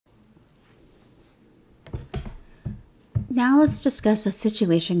Now let's discuss a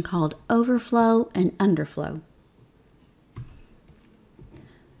situation called overflow and underflow.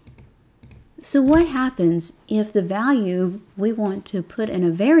 So what happens if the value we want to put in a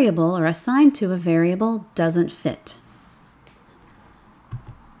variable or assign to a variable doesn't fit?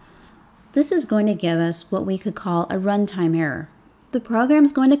 This is going to give us what we could call a runtime error. The program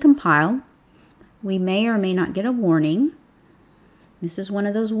is going to compile. We may or may not get a warning. This is one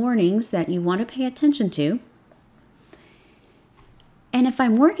of those warnings that you want to pay attention to. And if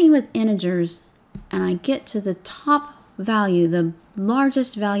I'm working with integers and I get to the top value, the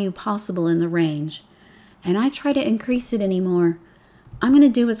largest value possible in the range, and I try to increase it anymore, I'm going to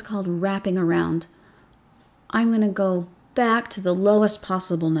do what's called wrapping around. I'm going to go back to the lowest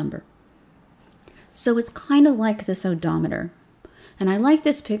possible number. So it's kind of like this odometer. And I like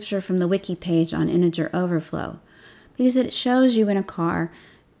this picture from the wiki page on integer overflow because it shows you in a car,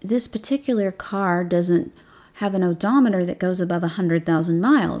 this particular car doesn't have an odometer that goes above 100,000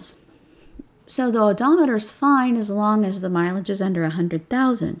 miles. So the odometer's fine as long as the mileage is under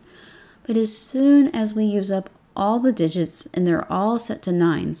 100,000. But as soon as we use up all the digits and they're all set to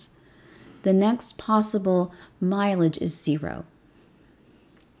nines, the next possible mileage is 0.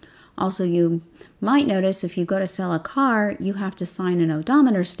 Also, you might notice if you go to sell a car, you have to sign an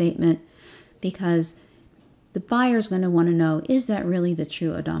odometer statement because the buyer's going to want to know, is that really the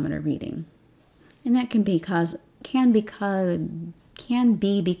true odometer reading? And that can be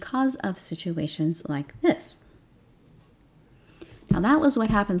because of situations like this. Now that was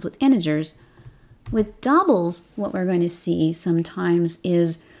what happens with integers. With doubles, what we're going to see sometimes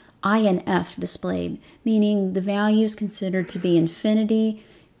is INF displayed, meaning the value is considered to be infinity.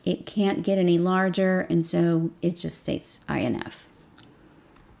 It can't get any larger, and so it just states INF.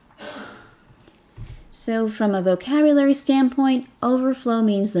 So from a vocabulary standpoint, overflow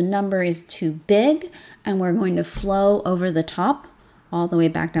means the number is too big and we're going to flow over the top all the way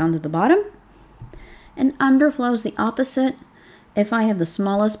back down to the bottom. And underflow is the opposite. If I have the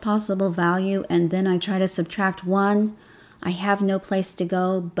smallest possible value and then I try to subtract 1, I have no place to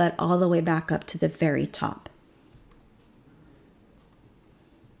go but all the way back up to the very top.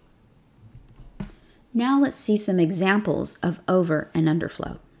 Now let's see some examples of over and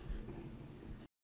underflow.